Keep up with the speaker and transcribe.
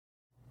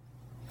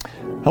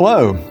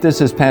Hello,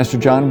 this is Pastor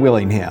John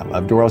Willingham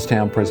of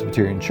Doylestown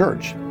Presbyterian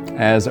Church.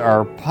 As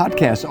our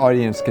podcast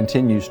audience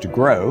continues to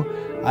grow,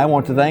 I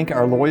want to thank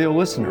our loyal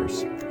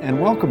listeners and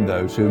welcome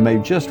those who may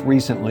just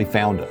recently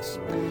found us.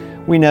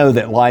 We know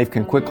that life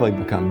can quickly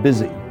become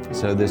busy,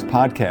 so this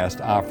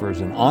podcast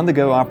offers an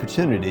on-the-go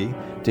opportunity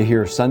to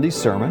hear Sunday's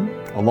sermon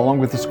along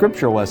with the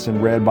scripture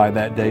lesson read by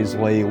that day's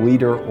lay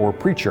leader or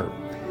preacher.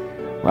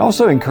 We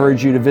also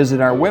encourage you to visit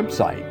our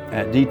website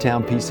at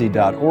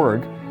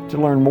dtownpc.org to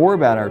learn more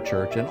about our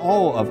church and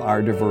all of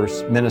our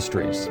diverse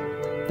ministries.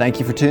 Thank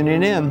you for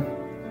tuning in.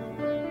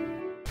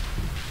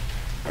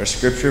 Our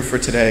scripture for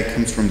today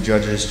comes from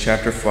Judges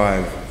chapter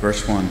 5,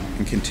 verse 1,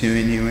 and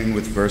continuing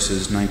with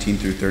verses 19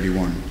 through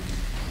 31.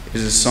 It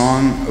is a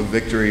song of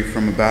victory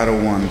from a battle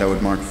won that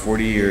would mark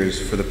 40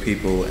 years for the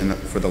people and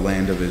for the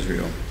land of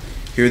Israel.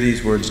 Hear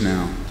these words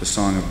now, the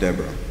song of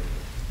Deborah.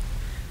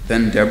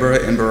 Then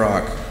Deborah and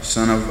Barak,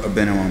 son of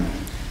Abinoam,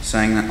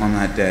 sang on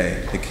that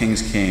day. The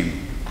kings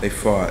came. They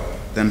fought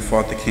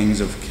the kings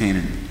of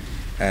Canaan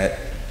at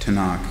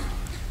Tanakh.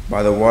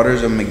 By the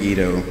waters of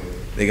Megiddo,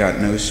 they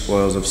got no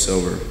spoils of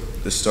silver.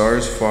 The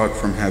stars fought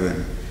from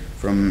heaven.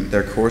 From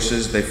their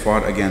courses they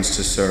fought against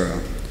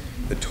Sisera.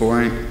 The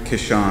torrent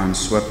Kishon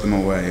swept them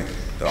away.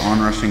 The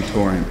onrushing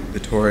torrent, the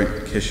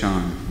torrent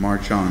Kishon,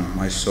 march on,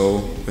 my soul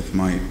with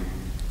might.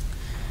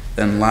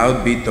 Then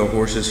loud beat the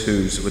horses'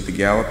 hooves with the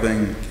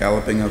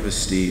galloping of his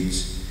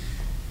steeds.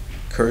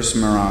 Curse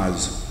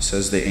Meroz,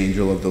 says the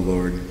angel of the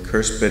Lord.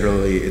 Curse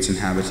bitterly its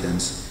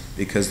inhabitants,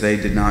 because they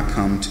did not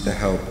come to the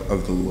help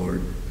of the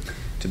Lord,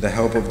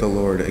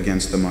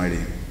 against the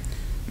mighty.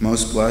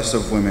 Most blessed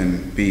of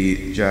women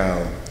be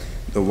Jael,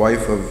 the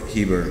wife of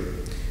Heber,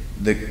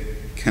 the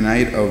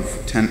Kenite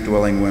of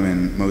tent-dwelling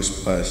women,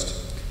 most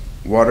blessed.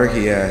 Water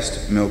he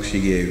asked, milk she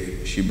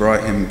gave. She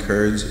brought him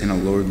curds in a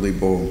lordly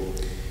bowl.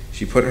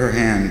 She put her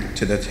hand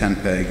to the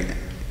tent peg,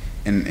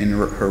 and in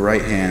her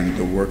right hand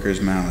the worker's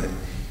mallet.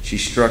 She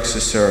struck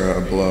Sisera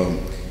a blow.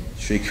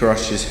 She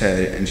crushed his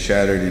head and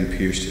shattered and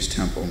pierced his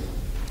temple.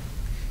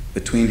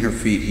 Between her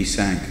feet he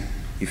sank.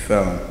 He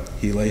fell.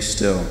 He lay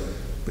still.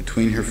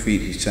 Between her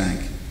feet he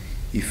sank.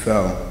 He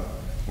fell.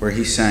 Where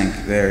he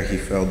sank, there he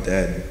fell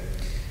dead.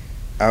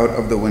 Out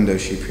of the window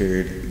she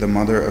peered. The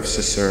mother of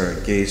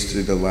Sisera gazed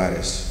through the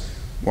lattice.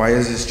 Why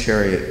is his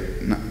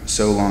chariot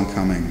so long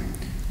coming?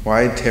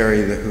 Why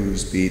tarry the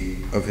hooves beat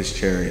of his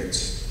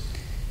chariots?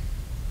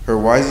 Her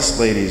wisest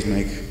ladies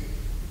make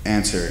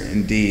answer.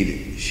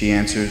 Indeed, she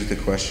answers the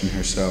question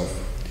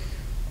herself.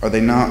 Are they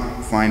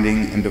not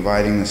finding and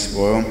dividing the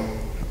spoil?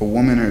 A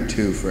woman or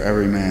two for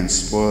every man,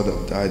 spoiled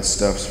of dyed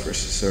stuffs for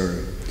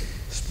Sisera.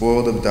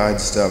 Spoiled of dyed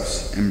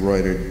stuffs,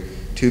 embroidered.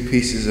 2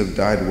 pieces of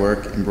dyed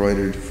work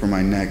embroidered for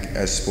my neck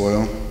as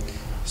spoil.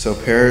 So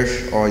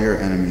perish all your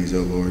enemies, O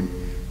Lord.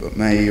 But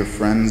may your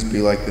friends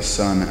be like the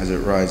sun as it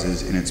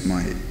rises in its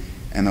might,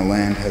 and the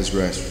land has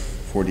rest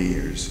 40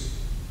 years.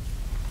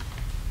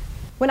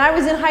 When I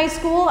was in high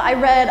school, I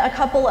read a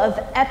couple of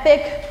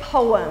epic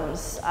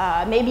poems.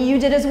 Maybe you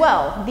did as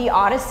well. The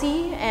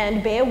Odyssey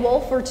and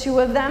Beowulf were 2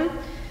 of them.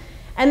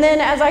 And then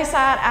as I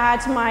sat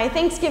at my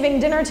Thanksgiving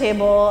dinner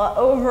table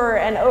over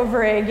and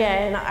over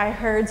again, I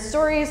heard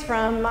stories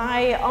from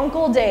my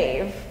Uncle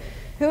Dave,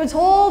 who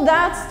told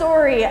that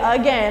story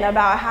again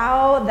about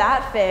how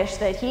that fish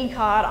that he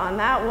caught on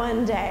that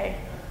one day.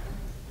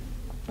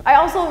 I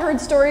also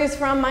heard stories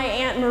from my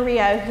Aunt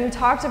Maria, who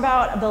talked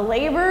about the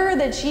labor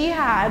that she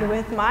had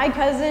with my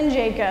cousin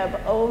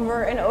Jacob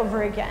over and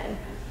over again.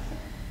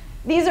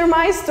 These are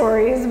my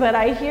stories, but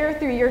I hear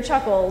through your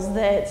chuckles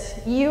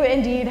that you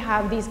indeed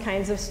have these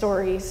kinds of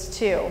stories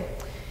too.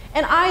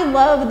 And I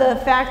love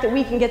the fact that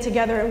we can get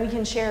together and we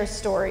can share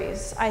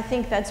stories. I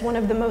think that's one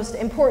of the most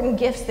important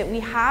gifts that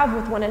we have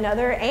with one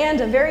another and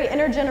a very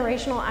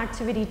intergenerational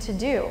activity to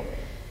do.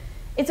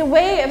 It's a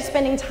way of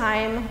spending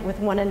time with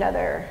one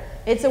another.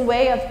 It's a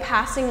way of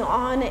passing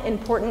on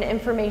important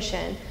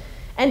information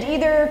and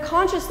either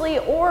consciously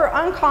or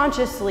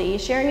unconsciously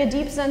sharing a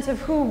deep sense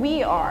of who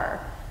we are.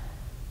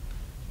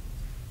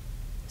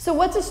 So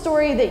what's a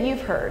story that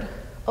you've heard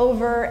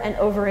over and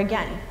over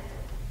again?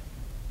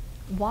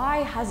 Why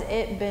has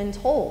it been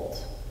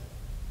told?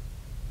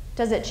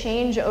 Does it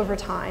change over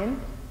time?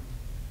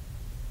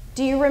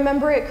 Do you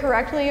remember it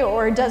correctly,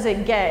 or does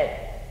it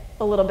get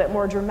a little bit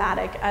more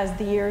dramatic as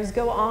the years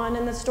go on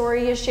and the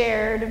story is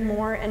shared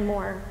more and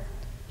more?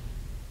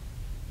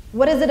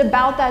 What is it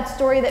about that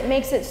story that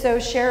makes it so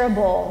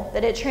shareable,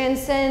 that it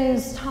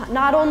transcends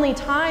not only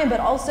time, but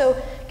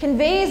also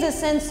conveys a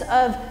sense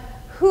of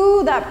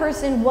who that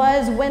person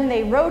was when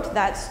they wrote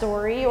that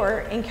story or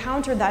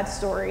encountered that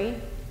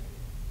story,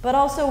 but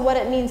also what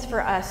it means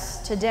for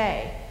us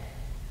today?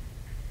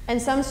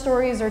 And some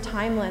stories are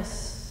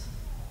timeless.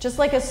 Just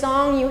like a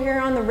song you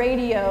hear on the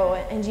radio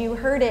and you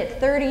heard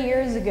it 30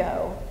 years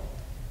ago,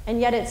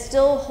 and yet it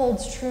still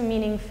holds true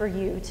meaning for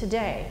you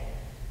today.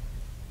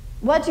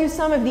 What do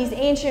some of these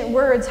ancient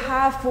words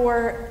have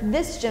for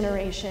this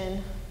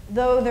generation,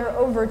 though they're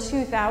over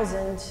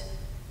 2,000,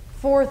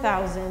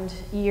 4,000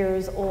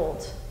 years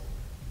old?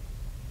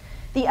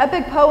 The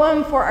epic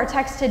poem for our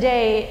text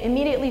today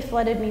immediately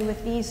flooded me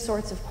with these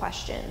sorts of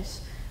questions.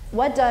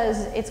 What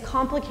does its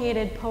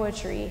complicated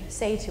poetry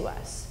say to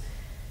us?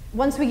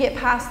 Once we get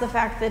past the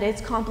fact that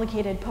it's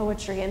complicated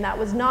poetry, and that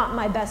was not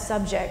my best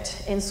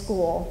subject in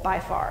school by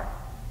far.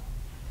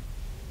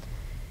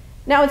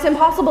 Now, it's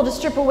impossible to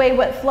strip away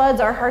what floods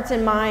our hearts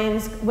and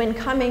minds when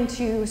coming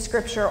to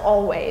Scripture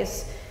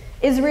always.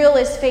 Israel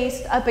is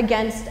faced up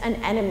against an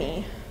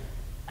enemy,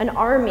 an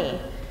army,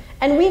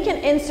 and we can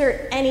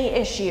insert any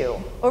issue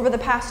over the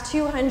past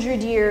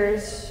 200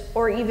 years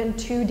or even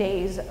 2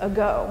 days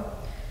ago.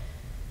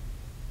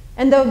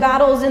 And though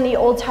battles in the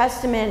Old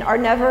Testament are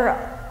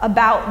never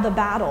about the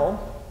battle,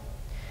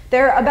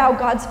 they're about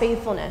God's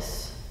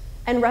faithfulness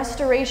and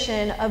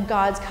restoration of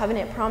God's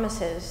covenant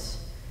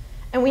promises.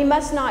 And we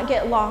must not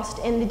get lost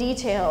in the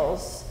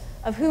details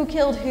of who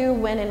killed who,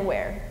 when, and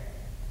where.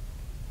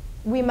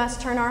 We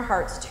must turn our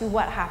hearts to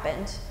what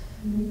happened.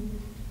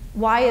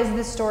 Why is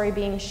this story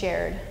being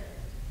shared?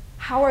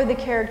 How are the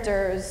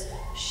characters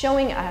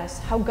showing us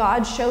how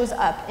God shows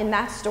up in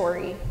that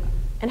story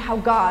and how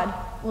God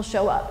will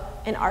show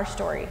up in our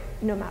story,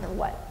 no matter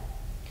what?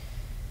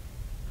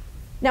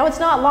 Now, it's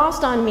not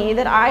lost on me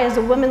that I, as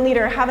a woman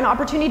leader, have an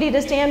opportunity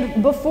to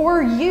stand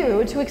before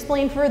you to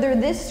explain further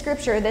this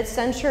scripture that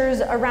centers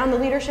around the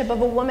leadership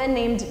of a woman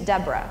named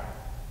Deborah,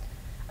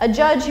 a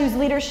judge whose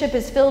leadership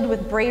is filled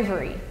with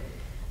bravery,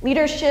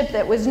 leadership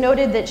that was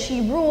noted that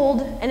she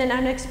ruled in an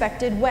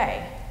unexpected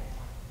way,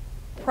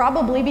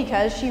 probably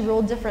because she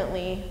ruled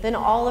differently than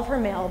all of her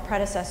male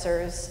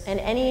predecessors in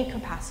any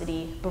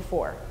capacity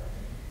before.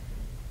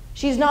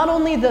 She's not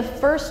only the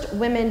first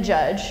women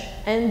judge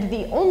and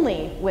the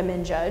only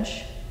women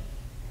judge,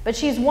 but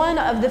she's one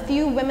of the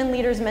few women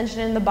leaders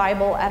mentioned in the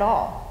Bible at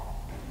all.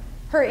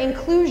 Her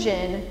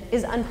inclusion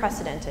is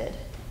unprecedented.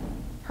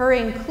 Her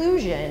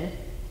inclusion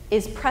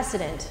is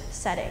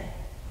precedent-setting.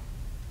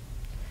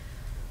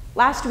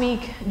 Last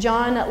week,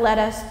 John led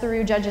us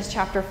through Judges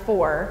chapter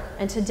 4,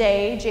 and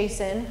today,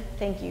 Jason,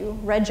 thank you,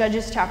 read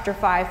Judges chapter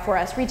 5 for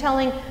us,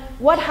 retelling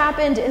what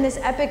happened in this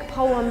epic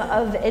poem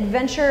of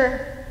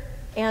adventure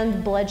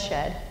and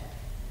bloodshed.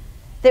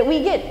 That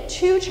we get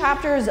 2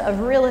 chapters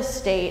of real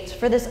estate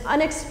for this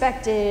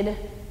unexpected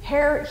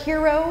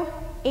hero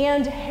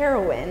and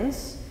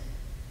heroines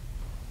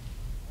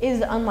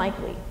is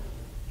unlikely,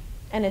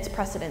 and it's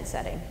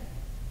precedent-setting.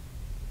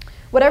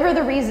 Whatever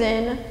the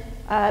reason,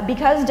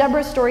 because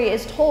Deborah's story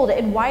is told,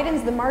 it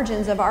widens the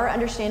margins of our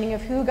understanding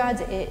of who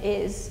God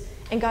is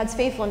and God's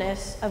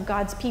faithfulness of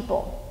God's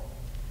people.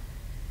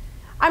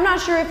 I'm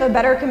not sure if a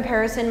better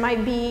comparison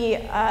might be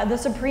the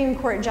Supreme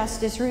Court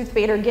Justice Ruth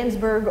Bader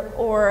Ginsburg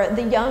or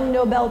the young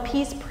Nobel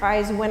Peace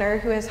Prize winner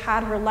who has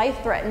had her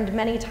life threatened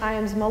many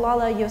times,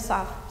 Malala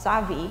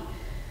Yousafzai.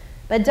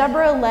 But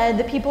Deborah led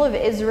the people of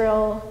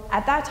Israel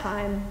at that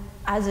time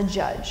as a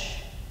judge.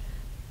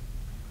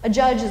 A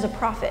judge is a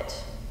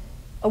prophet,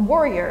 a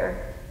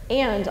warrior,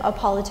 and a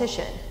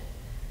politician.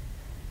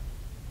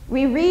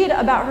 We read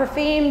about her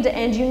famed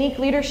and unique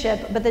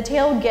leadership, but the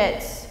tale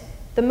gets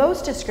the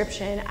most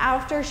description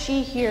after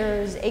she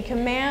hears a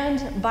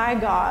command by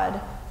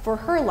God for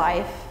her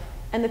life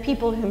and the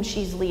people whom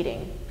she's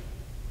leading.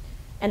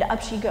 And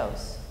up she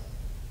goes.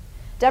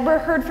 Deborah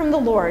heard from the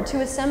Lord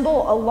to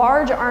assemble a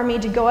large army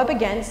to go up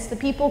against the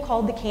people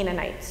called the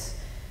Canaanites.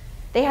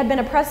 They had been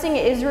oppressing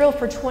Israel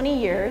for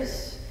 20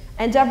 years,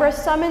 and Deborah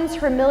summons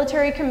her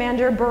military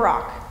commander,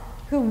 Barak,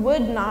 who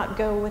would not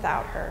go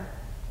without her.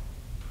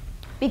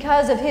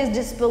 Because of his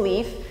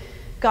disbelief,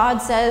 God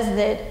says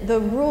that the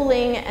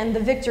ruling and the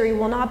victory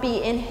will not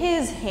be in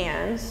his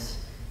hands,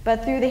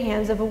 but through the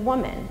hands of a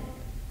woman.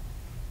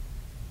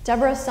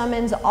 Deborah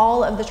summons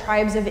all of the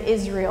tribes of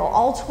Israel,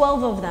 all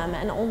 12 of them,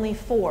 and only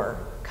 4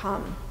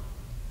 come.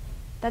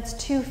 That's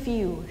too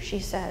few, she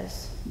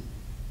says.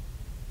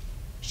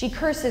 She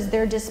curses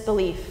their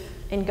disbelief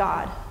in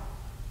God,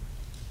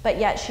 but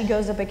yet she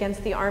goes up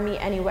against the army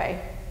anyway.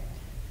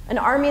 An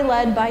army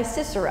led by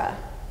Sisera,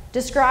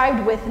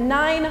 described with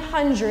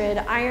 900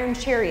 iron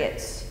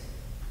chariots.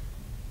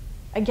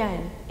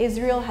 Again,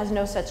 Israel has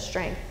no such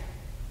strength.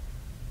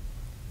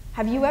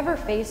 Have you ever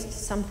faced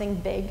something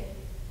big?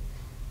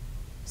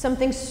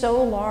 Something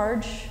so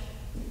large,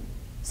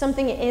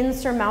 something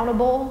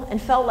insurmountable,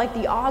 and felt like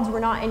the odds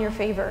were not in your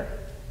favor?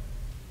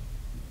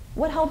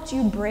 What helped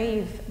you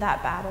brave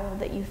that battle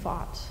that you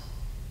fought?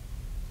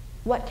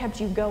 What kept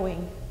you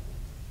going?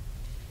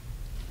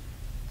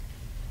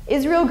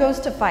 Israel goes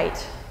to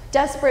fight,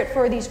 desperate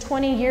for these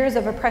 20 years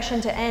of oppression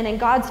to end, and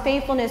God's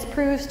faithfulness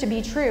proves to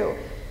be true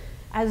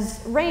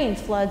as rain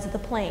floods the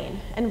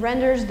plain and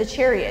renders the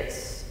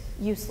chariots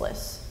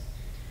useless.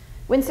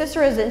 When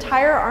Sisera's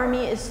entire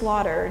army is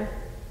slaughtered,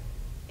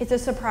 it's a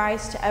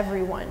surprise to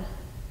everyone.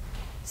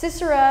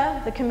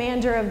 Sisera, the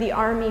commander of the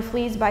army,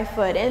 flees by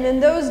foot, and in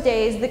those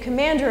days, the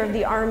commander of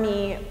the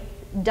army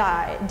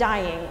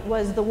dying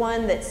was the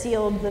one that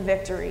sealed the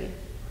victory.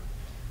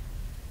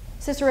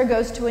 Sisera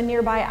goes to a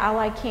nearby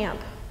ally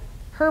camp,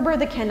 Heber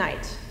the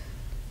Kenite,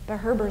 but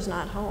Heber's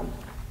not home.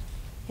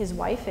 His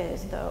wife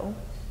is, though.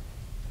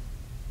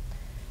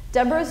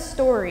 Deborah's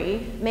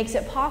story makes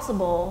it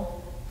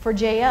possible for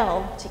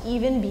Jael to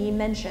even be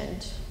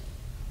mentioned,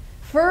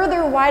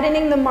 further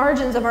widening the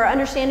margins of our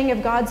understanding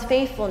of God's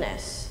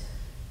faithfulness.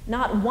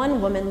 Not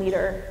one woman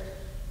leader,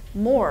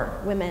 more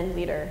women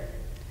leader.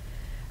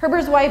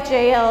 Heber's wife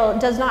Jael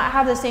does not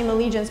have the same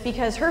allegiance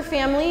because her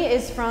family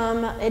is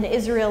from an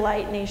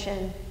Israelite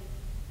nation.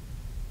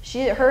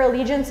 Her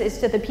allegiance is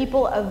to the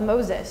people of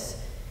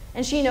Moses,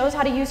 and she knows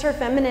how to use her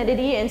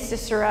femininity in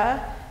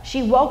Sisera.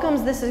 She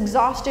welcomes this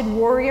exhausted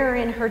warrior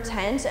in her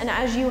tent, and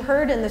as you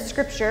heard in the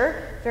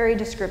scripture, very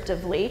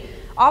descriptively,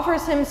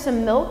 offers him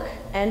some milk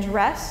and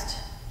rest.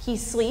 He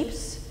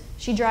sleeps.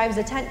 She drives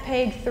a tent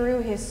peg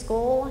through his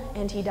skull,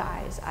 and he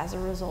dies as a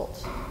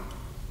result,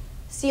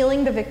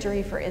 sealing the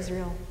victory for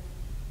Israel.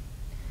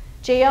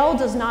 Jael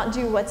does not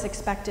do what's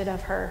expected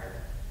of her.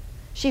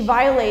 She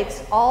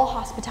violates all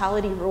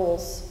hospitality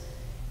rules.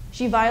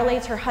 She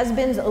violates her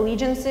husband's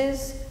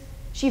allegiances.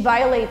 She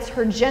violates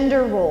her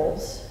gender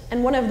roles,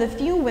 and one of the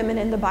few women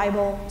in the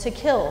Bible to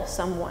kill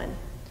someone.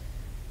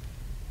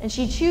 And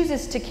she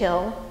chooses to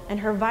kill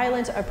her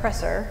violent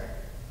oppressor,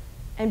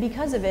 and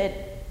because of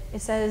it,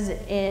 it says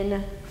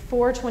in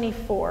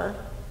 4:24,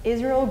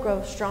 Israel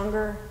grows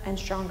stronger and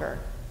stronger.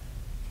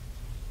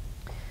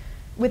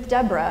 With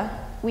Deborah,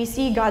 we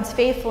see God's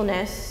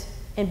faithfulness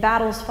in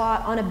battles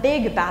fought on a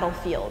big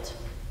battlefield.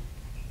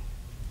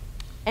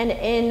 And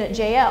in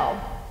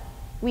Jael,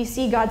 we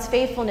see God's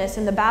faithfulness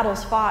in the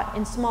battles fought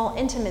in small,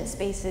 intimate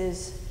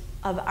spaces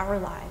of our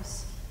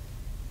lives.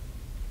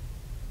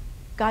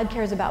 God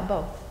cares about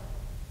both.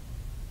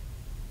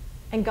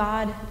 And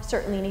God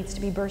certainly needs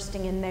to be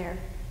bursting in there.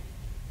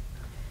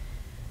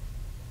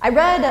 I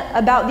read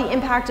about the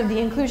impact of the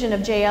inclusion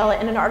of Jael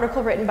in an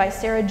article written by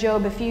Sarah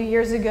Jobe a few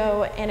years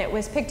ago, and it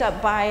was picked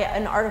up by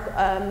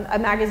a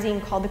magazine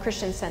called The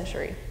Christian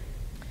Century.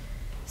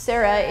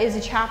 Sarah is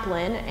a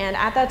chaplain, and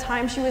at that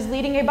time she was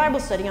leading a Bible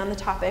study on the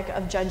topic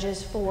of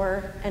Judges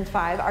 4 and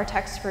 5, our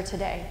text for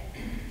today.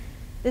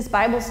 This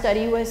Bible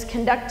study was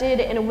conducted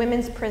in a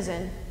women's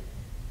prison,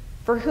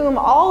 for whom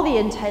all the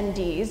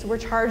attendees were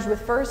charged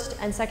with first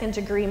and second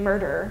degree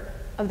murder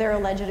of their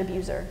alleged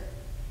abuser.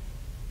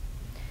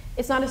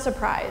 It's not a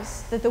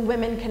surprise that the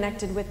women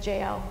connected with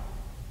Jael.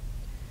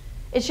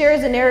 It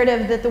shares a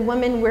narrative that the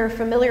women we're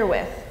familiar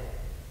with.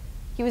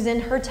 He was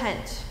in her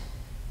tent.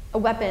 A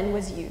weapon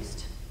was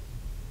used.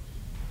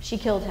 She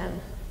killed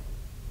him.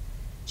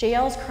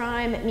 Jael's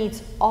crime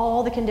meets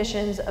all the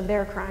conditions of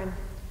their crime.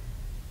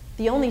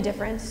 The only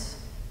difference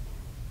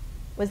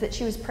was that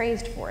she was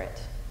praised for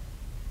it.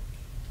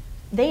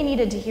 They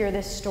needed to hear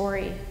this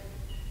story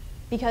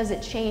because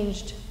it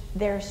changed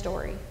their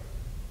story.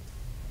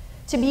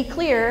 To be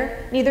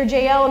clear, neither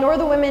Jael nor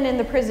the women in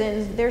the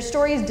prisons, their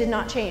stories did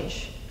not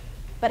change,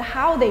 but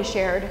how they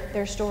shared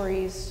their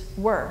stories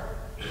were.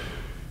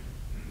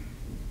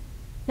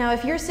 Now,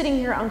 if you're sitting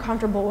here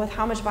uncomfortable with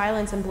how much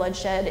violence and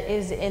bloodshed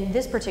is in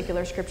this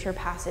particular scripture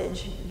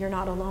passage, you're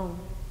not alone.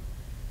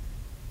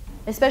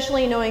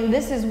 Especially knowing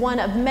this is one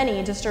of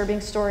many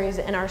disturbing stories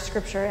in our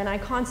scripture, and I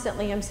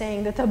constantly am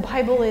saying that the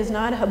Bible is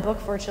not a book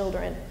for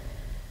children.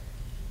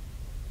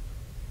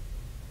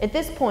 At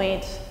this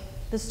point,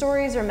 the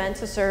stories are meant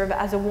to serve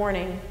as a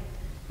warning.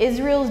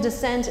 Israel's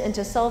descent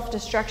into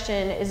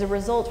self-destruction is a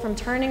result from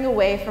turning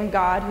away from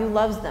God who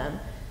loves them,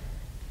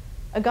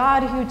 a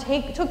God who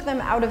took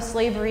them out of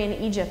slavery in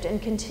Egypt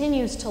and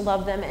continues to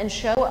love them and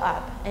show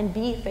up and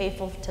be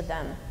faithful to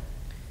them.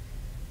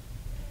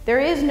 There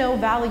is no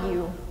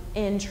value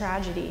in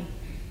tragedy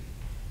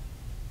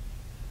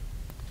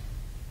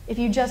if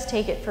you just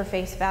take it for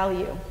face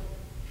value.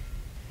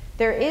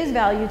 There is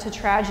value to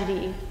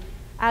tragedy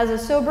as a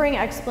sobering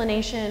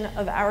explanation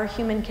of our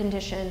human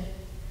condition,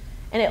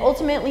 and it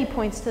ultimately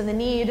points to the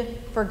need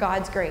for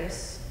God's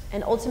grace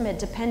and ultimate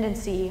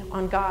dependency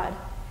on God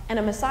and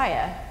a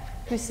Messiah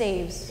who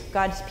saves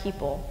God's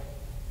people.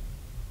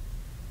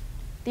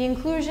 The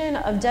inclusion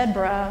of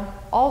Deborah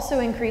also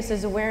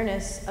increases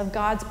awareness of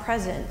God's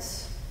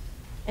presence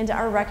and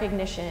our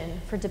recognition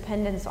for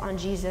dependence on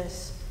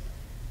Jesus.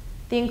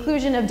 The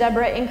inclusion of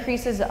Deborah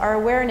increases our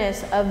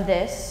awareness of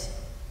this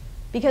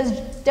because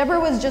Deborah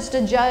was just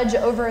a judge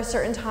over a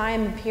certain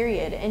time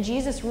period, and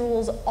Jesus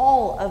rules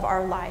all of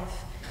our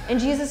life. And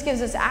Jesus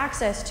gives us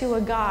access to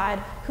a God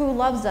who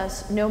loves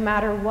us no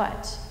matter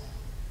what,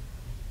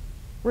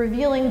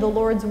 revealing the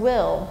Lord's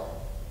will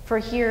for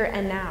here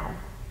and now.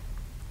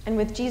 And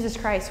with Jesus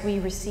Christ, we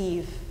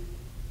receive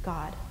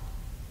God.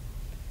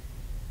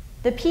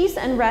 The peace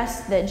and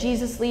rest that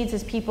Jesus leads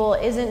his people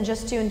isn't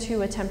just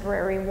into a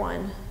temporary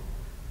one.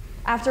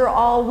 After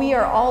all, we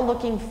are all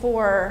looking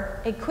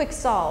for a quick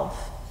solve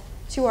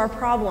to our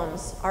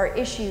problems, our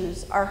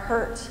issues, our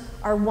hurt,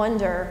 our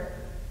wonder.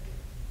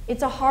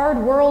 It's a hard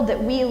world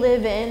that we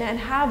live in and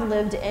have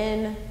lived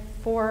in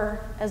for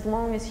as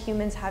long as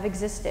humans have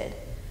existed.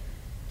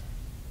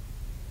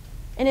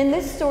 And in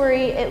this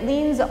story, it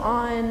leans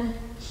on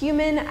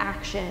human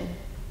action.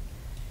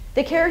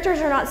 The characters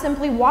are not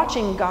simply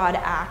watching God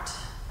act,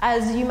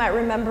 as you might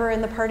remember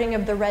in the parting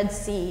of the Red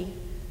Sea,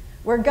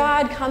 where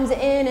God comes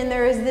in and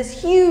there is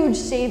this huge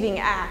saving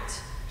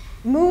act,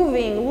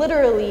 moving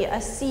literally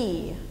a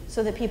sea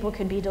so that people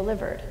could be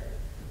delivered.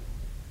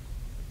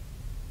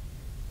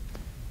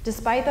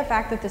 Despite the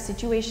fact that the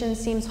situation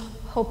seems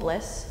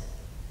hopeless,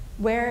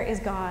 where is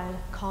God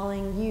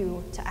calling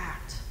you to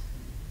act?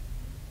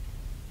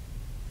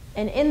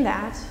 And in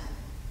that,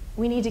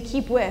 we need to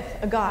keep with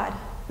a God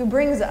who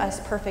brings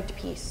us perfect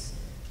peace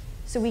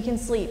so we can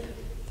sleep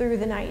through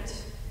the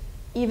night,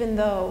 even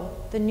though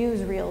the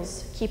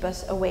newsreels keep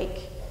us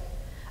awake.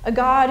 A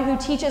God who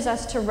teaches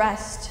us to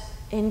rest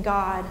in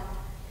God,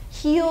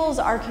 heals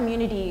our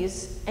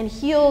communities and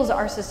heals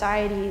our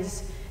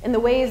societies in the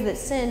ways that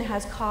sin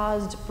has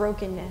caused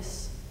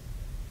brokenness.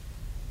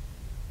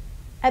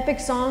 Epic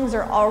songs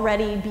are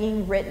already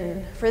being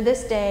written for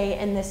this day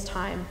and this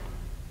time.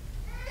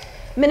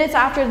 Minutes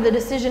after the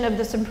decision of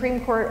the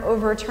Supreme Court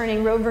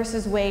overturning Roe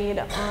v. Wade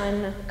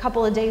on a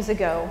couple of days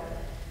ago,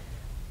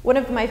 one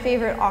of my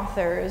favorite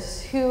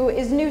authors, who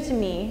is new to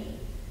me,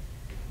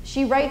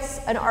 she writes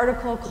an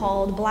article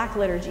called Black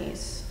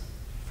Liturgies,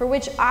 for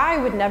which I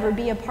would never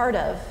be a part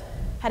of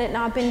had it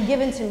not been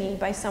given to me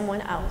by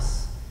someone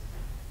else.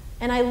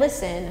 And I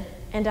listen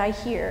and I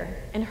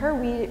hear, and her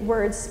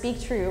words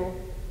speak true,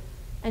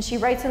 and she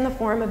writes in the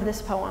form of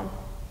this poem.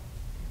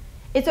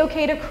 It's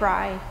okay to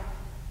cry,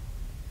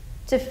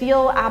 to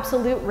feel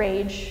absolute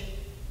rage,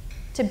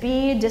 to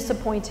be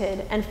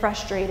disappointed and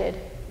frustrated.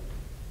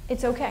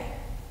 It's okay.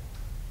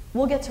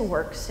 We'll get to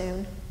work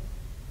soon.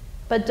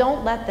 But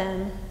don't let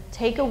them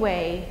take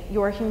away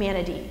your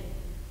humanity.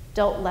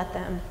 Don't let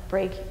them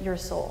break your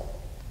soul.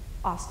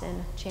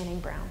 Austin Channing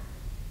Brown.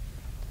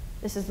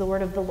 This is the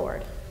word of the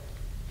Lord.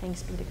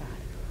 Thanks be to God.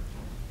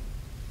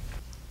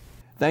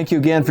 Thank you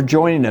again for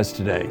joining us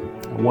today.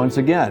 Once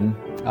again,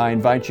 I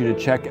invite you to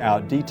check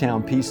out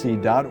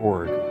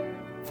dtownpc.org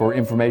for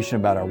information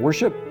about our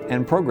worship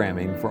and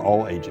programming for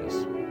all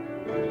ages.